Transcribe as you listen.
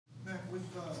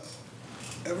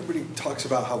Everybody talks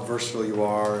about how versatile you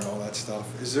are and all that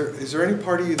stuff. Is there any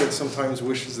part of you that sometimes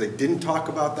wishes they didn't talk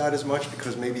about that as much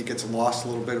because maybe it gets lost a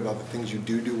little bit about the things you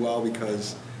do well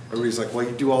because everybody's like, well,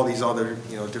 you do all these other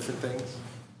different things?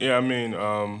 Yeah, I mean,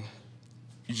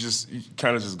 you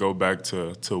kind of just go back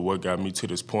to what got me to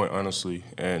this point, honestly,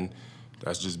 and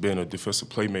that's just being a defensive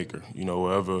playmaker.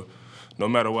 No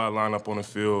matter what I line up on the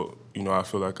field, I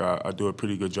feel like I do a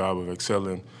pretty good job of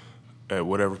excelling at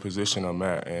whatever position I'm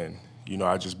at, and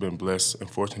I just been blessed and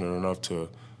fortunate enough to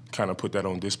kind of put that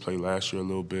on display last year a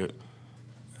little bit.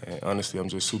 And honestly, I'm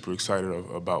just super excited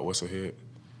about what's ahead.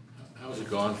 How's it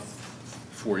gone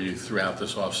for you throughout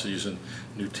this offseason?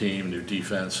 New team, new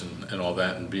defense, and all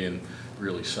that, and being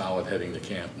really solid heading to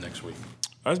camp next week?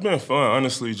 It's been fun,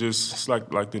 honestly. Just it's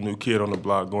like the new kid on the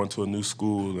block going to a new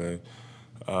school, and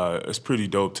it's pretty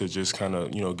dope to just kind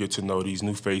of get to know these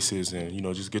new faces and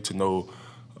just get to know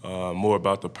more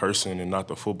about the person and not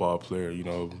the football player,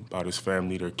 about his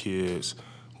family, their kids,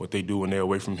 what they do when they're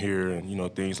away from here,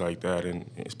 and things like that. And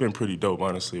it's been pretty dope,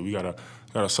 honestly. We got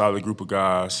a solid group of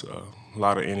guys, a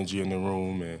lot of energy in the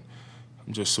room, and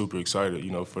I'm just super excited,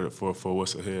 for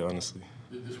what's ahead, honestly.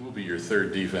 This will be your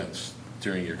third defense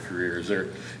during your career. Is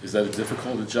that a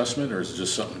difficult adjustment, or is it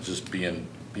just something just being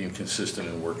consistent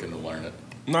and working to learn it?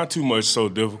 Not too much so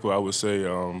difficult, I would say.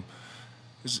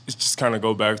 It's just kind of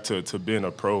go back to being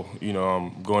a pro.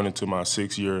 I'm going into my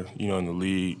 6th year, in the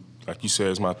league. Like you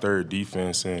said, it's my third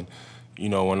defense. And,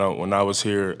 when I was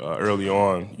here early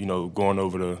on, going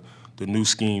over the new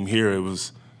scheme here, it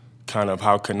was kind of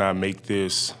how can I make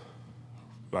this,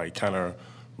 like, kind of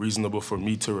reasonable for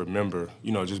me to remember,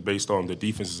 just based on the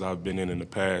defenses I've been in the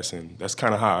past. And that's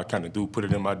kind of how I kind of put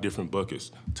it in my different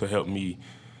buckets to help me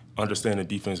understand the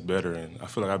defense better. And I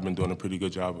feel like I've been doing a pretty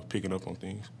good job of picking up on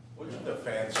things. What should the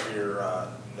fans here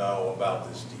know about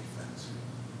this defense?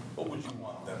 What would you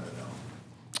want them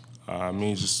to know? I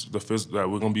mean, just that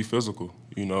we're going to be physical.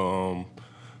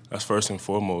 That's first and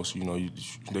foremost.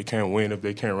 They can't win if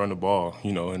they can't run the ball,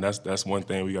 and that's one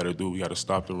thing we got to do. We got to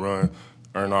stop the run,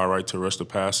 earn our right to rush the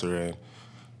passer, and,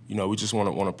 we just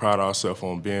want to pride ourselves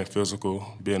on being physical,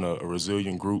 being a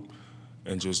resilient group,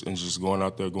 and just going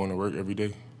out there, going to work every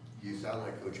day. You sound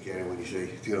like Coach Cannon when you say,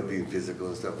 being physical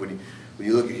and stuff. When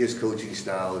you look at his coaching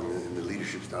style and the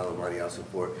leadership style of Ronnie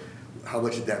Alsoport, how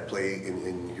much did that play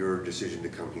in your decision to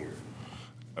come here?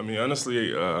 I mean,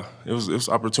 honestly, it was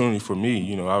opportunity for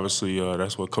me. Obviously,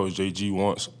 that's what Coach JG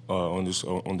wants on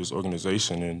this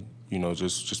organization, and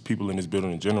just people in this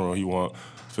building in general. He wants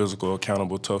physical,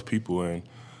 accountable, tough people, and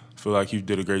I feel like he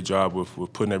did a great job with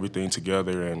putting everything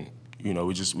together. And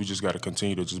we just got to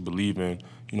continue to just believe in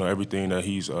everything that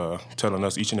he's telling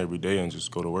us each and every day, and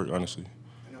just go to work, honestly.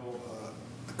 I know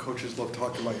the coaches love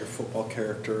talking about your football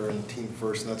character and team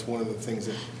first, and that's one of the things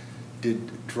that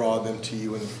did draw them to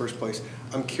you in the first place.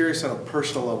 I'm curious on a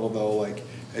personal level, though, like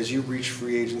as you reached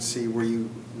free agency, were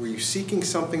you seeking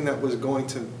something that was going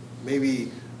to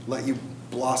maybe let you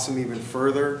blossom even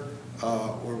further,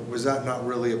 or was that not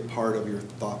really a part of your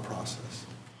thought process?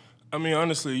 I mean,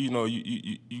 honestly,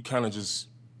 you kind of just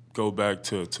go back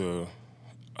to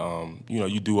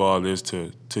you do all this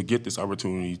to get this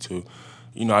opportunity to,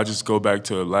 I just go back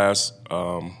to last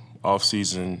off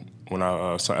season when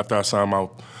after I signed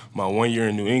my 1 year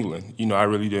in New England. I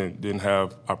really didn't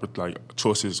have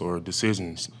choices or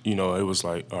decisions. It was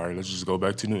like, all right, let's just go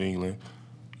back to New England,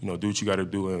 do what you got to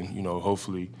do, and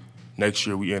hopefully next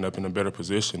year we end up in a better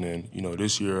position. And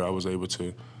this year I was able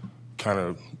to kind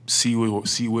of see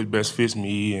what best fits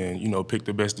me, and pick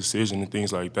the best decision and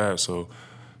things like that. So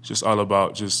just all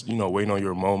about just waiting on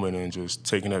your moment and just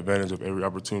taking advantage of every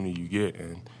opportunity you get.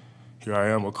 And here I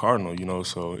am, a Cardinal.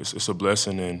 So it's a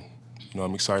blessing, and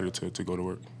I'm excited to go to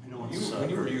work. When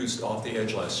you were used off the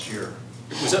edge last year,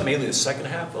 was that mainly the second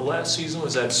half of last season?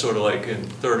 Was that sort of like in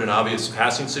third and obvious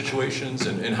passing situations?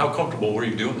 And how comfortable were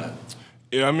you doing that?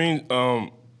 Yeah, I mean,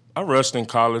 I rushed in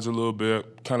college a little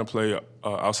bit, kind of played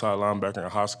outside linebacker in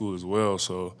high school as well,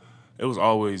 so it was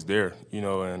always there,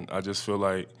 and I just feel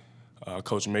like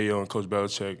Coach Mayo and Coach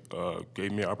Belichick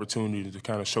gave me an opportunity to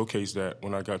kind of showcase that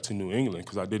when I got to New England,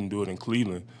 because I didn't do it in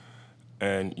Cleveland.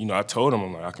 And, I told them,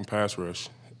 I'm like, I can pass rush.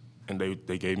 And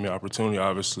they gave me an opportunity,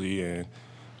 obviously, and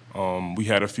we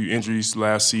had a few injuries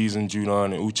last season.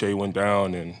 Judon and Uche went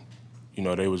down, and,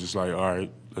 they was just like, all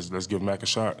right, let's give Mack a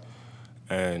shot.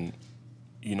 And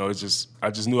I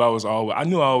just knew I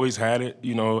knew I always had it,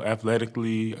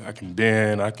 athletically. I can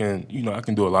bend, I can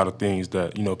do a lot of things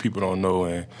that, people don't know.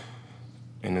 And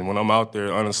then when I'm out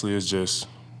there, honestly, it's just,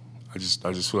 I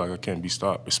just feel like I can't be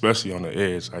stopped, especially on the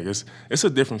edge. Like it's a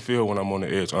different feel when I'm on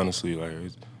the edge, honestly. Like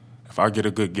if I get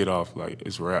a good get off, like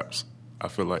it's wraps. I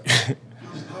feel like.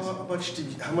 How much did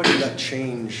that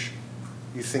change,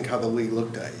 you think, how the league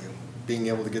looked at you, being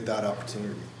able to get that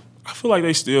opportunity? I feel like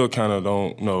they still kind of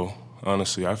don't know,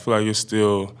 honestly. I feel like it's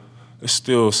still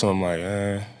something like,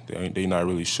 they not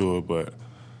really sure, but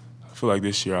I feel like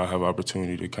this year I'll have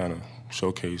opportunity to kind of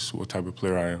showcase what type of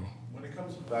player I am. When it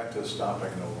comes back to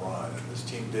stopping the run, and this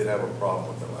team did have a problem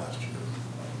with it last year,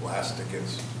 last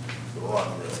against the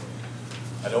run, really.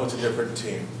 I know it's a different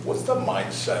team. What's the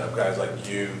mindset of guys like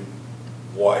you,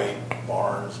 White,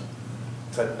 Barnes,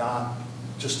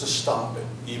 to stop it,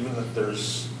 even if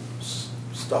there's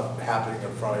stuff happening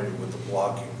in front of you with the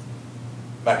blocking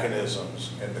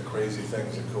mechanisms and the crazy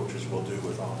things that coaches will do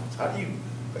with offense? How do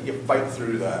you fight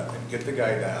through that and get the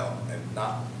guy down and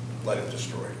not let it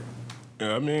destroy you?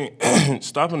 Yeah, I mean,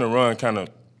 stopping the run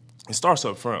it starts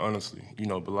up front, honestly. You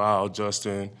know, Bilal,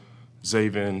 Justin,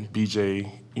 Zaven, BJ,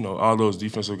 you know, all those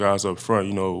defensive guys up front,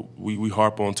 you know, we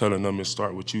harp on telling them to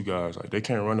start with you guys. Like, they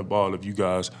can't run the ball if you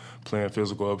guys playing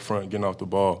physical up front, getting off the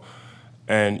ball.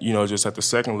 And, you know, just at the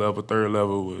second level, third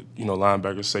level with, you know,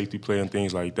 linebacker, safety play and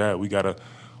things like that, we gotta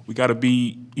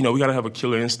be, you know, we gotta have a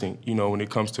killer instinct, you know, when it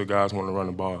comes to guys wanting to run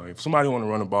the ball. If somebody want to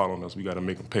run the ball on us, we gotta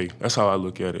make them pay. That's how I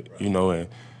look at it, you know, and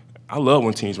I love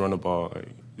when teams run the ball. Like,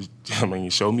 I mean,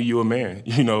 show me you a man,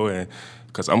 you know, and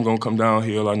because I'm going to come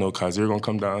downhill. I know Kaiser going to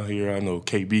come down here. I know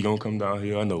KB going to come down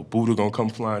here. I know Buddha going to come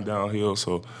flying downhill.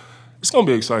 So it's going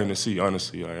to be exciting to see,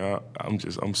 honestly. Like,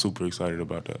 I'm super excited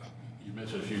about that. You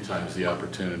mentioned a few times the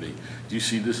opportunity. Do you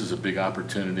see this as a big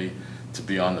opportunity to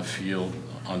be on the field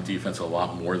on defense a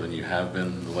lot more than you have been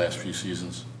in the last few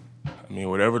seasons? I mean,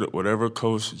 whatever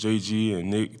Coach JG and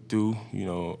Nick do, you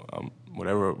know,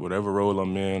 whatever role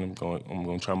I'm in, I'm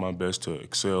going to try my best to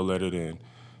excel at it, and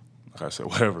like I said,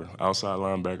 whatever, outside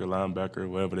linebacker,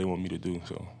 whatever they want me to do.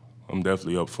 So I'm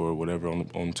definitely up for whatever on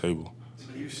the table.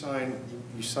 So you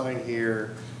sign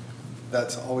here.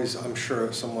 That's always, I'm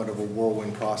sure, somewhat of a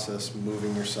whirlwind process,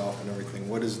 moving yourself and everything.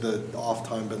 What has the off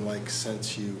time been like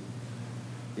since you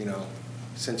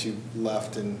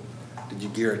left, and did you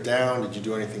gear it down? Did you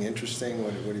do anything interesting?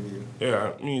 What have you?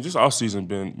 Yeah, I mean, this off season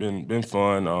been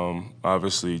fun.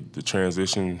 Obviously, the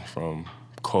transition from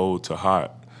cold to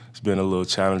hot, it's been a little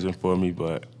challenging for me.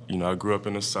 But you know, I grew up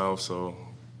in the South, so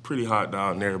pretty hot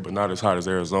down there, but not as hot as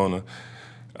Arizona.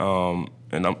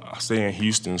 And I stay in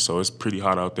Houston, so it's pretty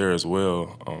hot out there as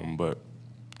well. But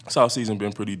this off season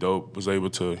been pretty dope. Was able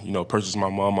to, you know, purchase my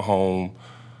mom a home.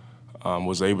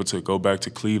 Was able to go back to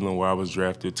Cleveland, where I was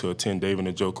drafted, to attend David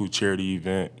Njoku charity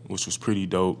event, which was pretty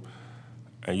dope.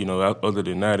 And, you know, other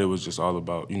than that, it was just all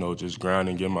about, you know, just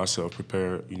grinding, getting myself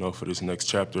prepared, you know, for this next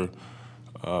chapter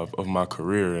of my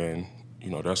career. And,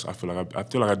 you know, I feel like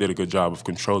I did a good job of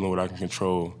controlling what I can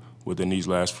control within these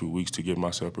last few weeks to get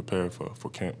myself prepared for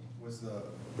camp.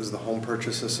 Was the home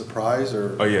purchase a surprise,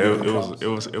 or? Oh yeah,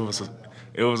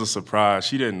 it was a surprise.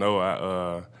 She didn't know.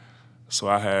 I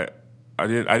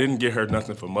didn't get her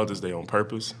nothing for Mother's Day on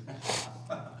purpose.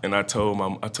 And I told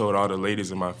all the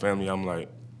ladies in my family, I'm like,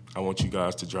 I want you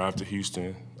guys to drive to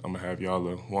Houston. I'm gonna have y'all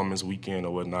a woman's weekend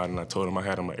or whatnot. And I told them I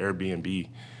had them an Airbnb,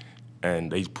 and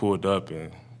they pulled up,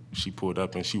 and she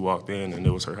walked in, and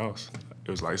it was her house.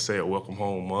 It was like, say a welcome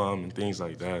home, Mom, and things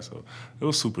like that. So it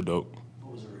was super dope.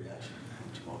 What was her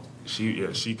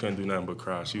reaction? She couldn't do nothing but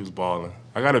cry. She was bawling.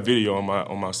 I got a video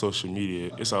on my social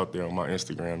media. It's out there on my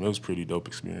Instagram. It was a pretty dope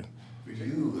experience. For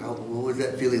you, what was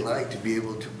that feeling like to be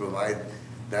able to provide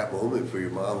that moment for your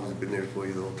mom who's been there for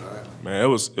you the whole time? Man, it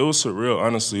was surreal.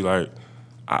 Honestly, like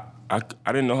I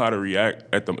didn't know how to react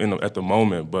at the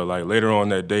moment, but like later on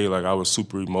that day, like I was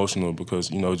super emotional because,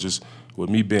 you know, just with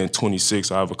me being 26,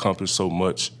 I've accomplished so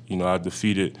much. You know, I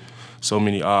defeated so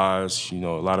many odds. You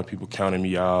know, a lot of people counted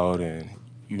me out, and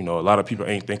you know, a lot of people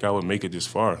ain't think I would make it this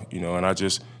far. You know, and I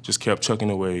just kept chucking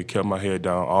away, kept my head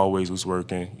down, always was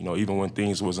working. You know, even when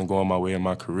things wasn't going my way in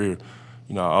my career,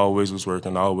 you know, I always was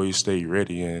working, I always stayed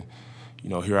ready, and you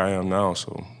know, here I am now.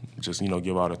 So just, you know,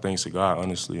 give all the thanks to God,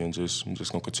 honestly, and I'm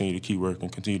just gonna continue to keep working,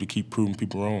 continue to keep proving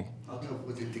people wrong. How tough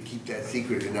was it to keep that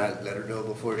secret and not let her know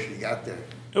before she got there?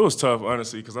 It was tough,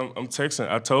 honestly, because I'm texting.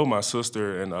 I told my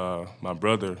sister and my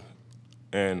brother,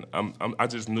 and I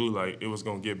just knew like it was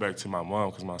gonna get back to my mom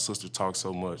because my sister talks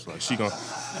so much. Like she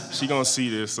gonna see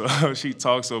this. So she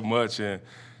talks so much, and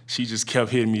she just kept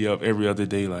hitting me up every other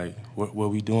day, like, what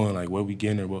we doing? Like, what we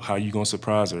getting her? How you gonna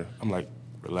surprise her? I'm like,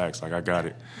 relax, like I got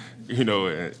it. You know,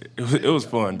 it was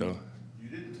fun though. You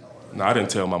didn't tell her? No, I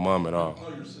didn't tell my mom at all.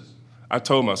 Oh, your sister. I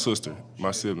told my sister,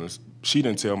 my siblings. She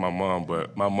didn't tell my mom,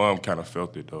 but my mom kind of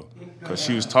felt it though, because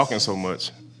she was talking so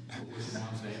much. What was your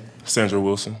mom's name? Sandra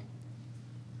Wilson.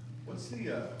 What's the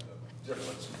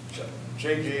difference,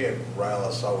 JJ and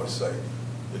Rallis always say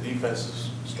the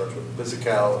defense starts with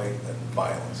physicality and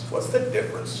violence. What's the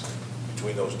difference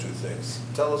between those two things?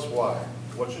 Tell us why.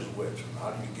 Which is which? How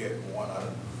do you get one out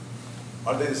of?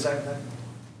 Are they the same thing?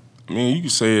 I mean, you can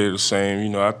say they're the same. You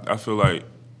know, I feel like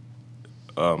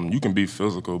you can be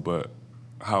physical, but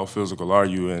how physical are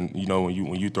you? And you know, when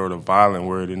you throw the violent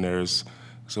word in there, it's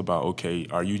about, okay,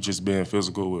 are you just being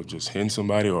physical with just hitting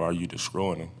somebody, or are you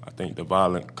destroying them? I think the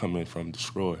violent coming from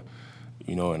destroy.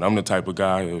 You know, and I'm the type of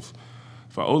guy, if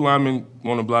an O-lineman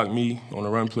want to block me on a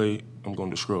run play, I'm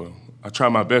going to destroy him. I try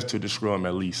my best to destroy him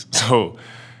at least. So,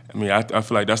 I mean, I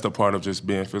feel like that's the part of just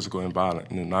being physical and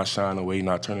violent, and not shying away,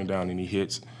 not turning down any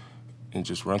hits, and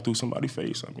just run through somebody's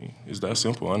face. I mean, it's that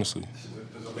simple, honestly.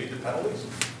 Does it lead to penalties?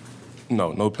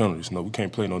 No penalties. No, we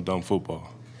can't play no dumb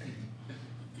football.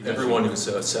 Everyone who's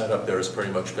sat up there has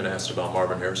pretty much been asked about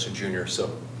Marvin Harrison Jr., so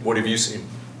what have you seen?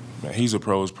 Man, he's a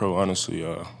pro's pro, honestly.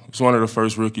 He's one of the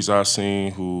first rookies I've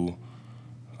seen who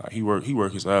he worked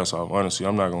his ass off. Honestly,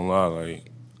 I'm not gonna lie.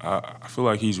 Like I feel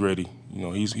like he's ready. You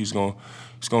know, he's gonna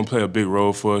play a big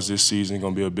role for us this season. He's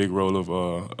gonna be a big role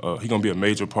of he's gonna be a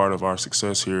major part of our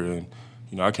success here. And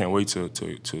you know, I can't wait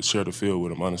to share the field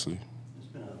with him. Honestly. There's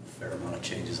been a fair amount of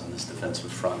changes on this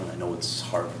defensive front, and I know it's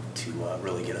hard to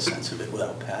really get a sense of it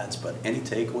without pads. But any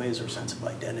takeaways or sense of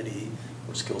identity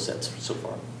or skill sets so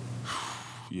far?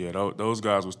 Yeah, those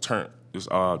guys was turned. This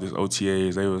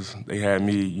OTAs, they had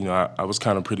me. You know, I was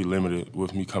kind of pretty limited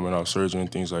with me coming off surgery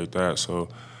and things like that. So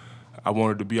I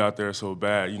wanted to be out there so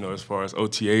bad. You know, as far as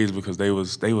OTAs, because they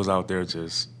was out there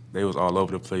they was all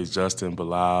over the place. Justin,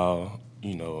 Bilal,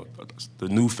 you know, the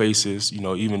new faces. You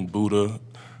know, even Buddha.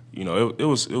 You know, it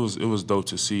was dope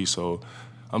to see. So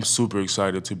I'm super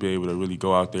excited to be able to really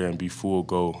go out there and be full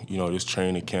go. You know, this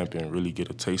training camp and really get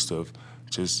a taste of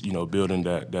just, you know, building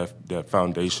that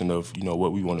foundation of, you know,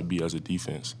 what we want to be as a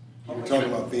defense. You're talking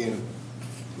about being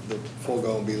the full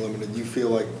go and be limited. You feel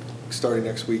like starting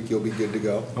next week you'll be good to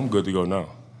go? I'm good to go now.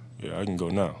 Yeah, I can go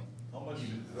now. How much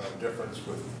difference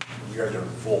with you guys are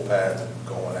full pads and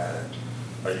going at it?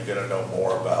 Are you going to know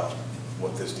more about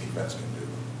what this defense can do?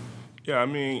 Yeah, I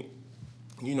mean,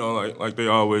 you know, like they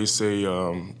always say,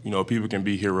 you know, people can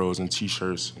be heroes in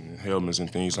T-shirts and helmets and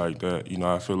things like that. You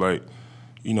know, I feel like,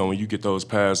 you know, when you get those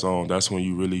pads on, that's when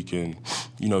you really can,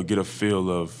 you know, get a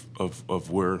feel of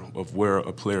where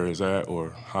a player is at, or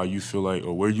how you feel like,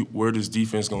 or where this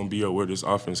defense gonna be, or where this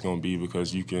offense gonna be,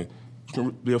 because you can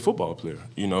be a football player,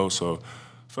 you know. So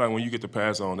I feel like when you get the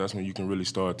pads on, that's when you can really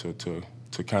start to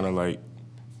kind of like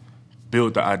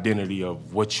build the identity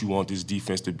of what you want this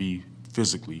defense to be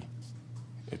physically,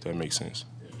 if that makes sense.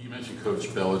 You mentioned Coach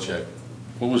Belichick.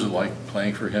 What was it like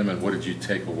playing for him, and what did you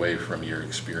take away from your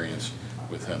experience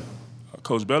with him?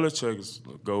 Coach Belichick is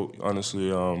a GOAT, honestly.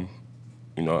 You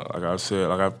know, like I said,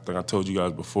 like I told you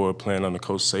guys before, playing under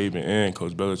Coach Saban and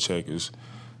Coach Belichick is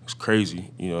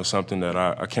crazy. You know, it's something that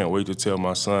I can't wait to tell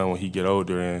my son when he get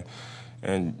older.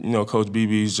 And you know, Coach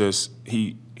BB's just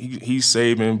he's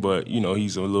Saban, but you know,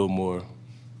 he's a little more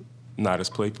not as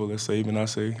playful as Saban, I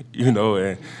say. You know,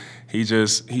 and he's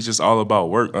just all about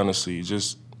work, honestly.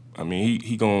 I mean,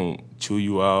 he gonna chew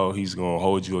you out. He's gonna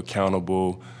hold you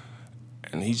accountable.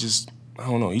 And he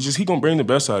gonna bring the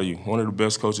best out of you. One of the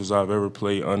best coaches I've ever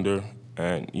played under,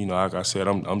 and you know, like I said,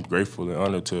 I'm grateful and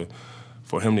honored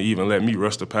for him to even let me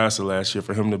rush the passer last year.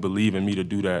 For him to believe in me to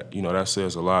do that, you know, that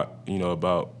says a lot, you know,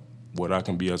 about what I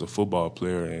can be as a football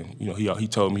player. And you know, he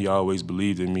told me he always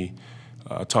believed in me.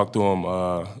 I talked to him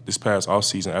this past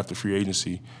offseason after free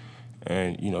agency,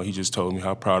 and you know, he just told me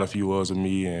how proud he was of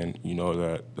me, and you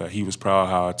know that he was proud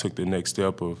how I took the next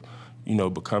step of, you know,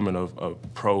 becoming a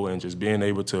pro and just being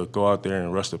able to go out there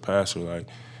and rush the passer. Like,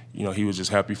 you know, he was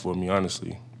just happy for me,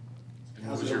 honestly.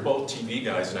 You're both TV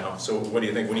guys now, so what do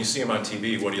you think? When you see him on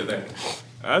TV, what do you think?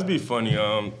 That'd be funny.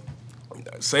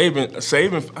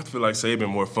 Saban, I feel like Saban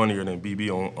more funnier than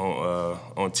BB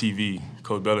on TV.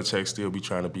 Coach Belichick still be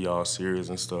trying to be all serious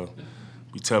and stuff.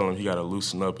 We telling him he got to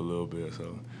loosen up a little bit.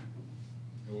 So.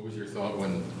 What was your thought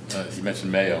when you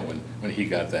mentioned Mayo, when he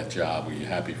got that job? Were you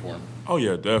happy for him? Oh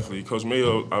yeah, definitely. Coach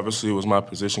Mayo obviously was my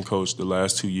position coach the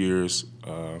last 2 years.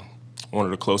 One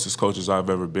of the closest coaches I've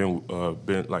ever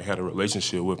had a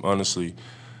relationship with, honestly.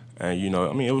 And you know,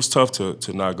 I mean, it was tough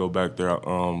to not go back there,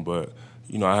 but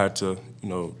you know, I had to, you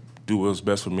know, do what was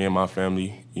best for me and my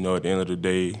family. You know, at the end of the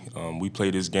day, we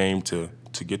play this game to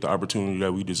get the opportunity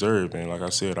that we deserve. And like I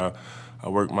said, I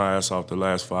worked my ass off the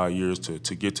last 5 years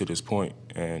to get to this point.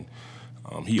 And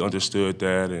he understood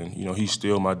that, and you know, he's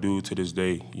still my dude to this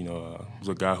day. You know, he was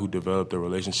a guy who developed a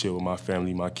relationship with my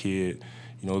family, my kid.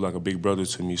 You know, like a big brother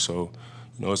to me. So,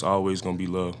 you know, it's always gonna be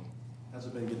love. How's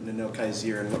it been getting to know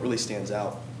Kaiser, and what really stands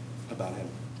out about him?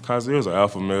 Kaiser is an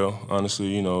alpha male, honestly,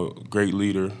 you know, great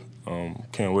leader.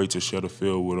 Can't wait to share the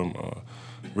field with him.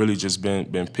 Really just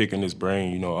been picking his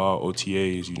brain, you know, all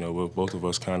OTAs, you know, with both of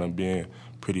us kind of being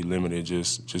pretty limited,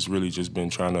 just really just been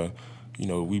trying to, you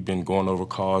know, we've been going over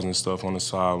calls and stuff on the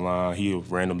sideline. He'll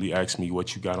randomly ask me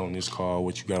what you got on this call,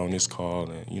 what you got on this call.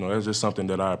 And, you know, that's just something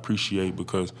that I appreciate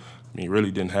because, I mean, really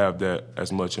didn't have that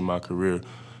as much in my career,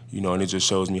 you know, and it just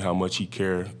shows me how much he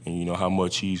cares and, you know, how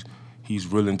much he's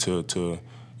willing to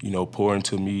you know, pour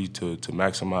into me to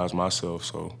maximize myself.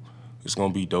 So it's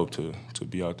going to be dope to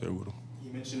be out there with him.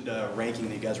 You mentioned ranking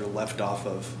that you guys were left off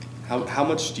of. How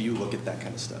much do you look at that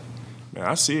kind of stuff? Man,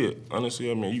 I see it. Honestly,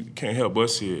 I mean, you can't help but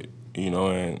see it, you know,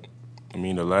 and I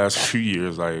mean, the last few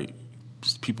years, like,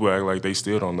 people act like they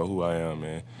still don't know who I am,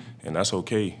 man, and that's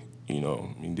okay, you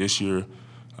know. I mean, this year,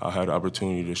 I had the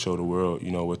opportunity to show the world, you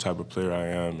know, what type of player I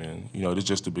am, and, you know, this is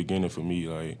just the beginning for me.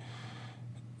 Like,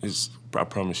 I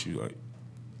promise you, like,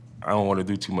 I don't want to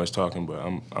do too much talking, but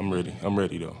I'm ready. I'm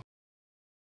ready, though.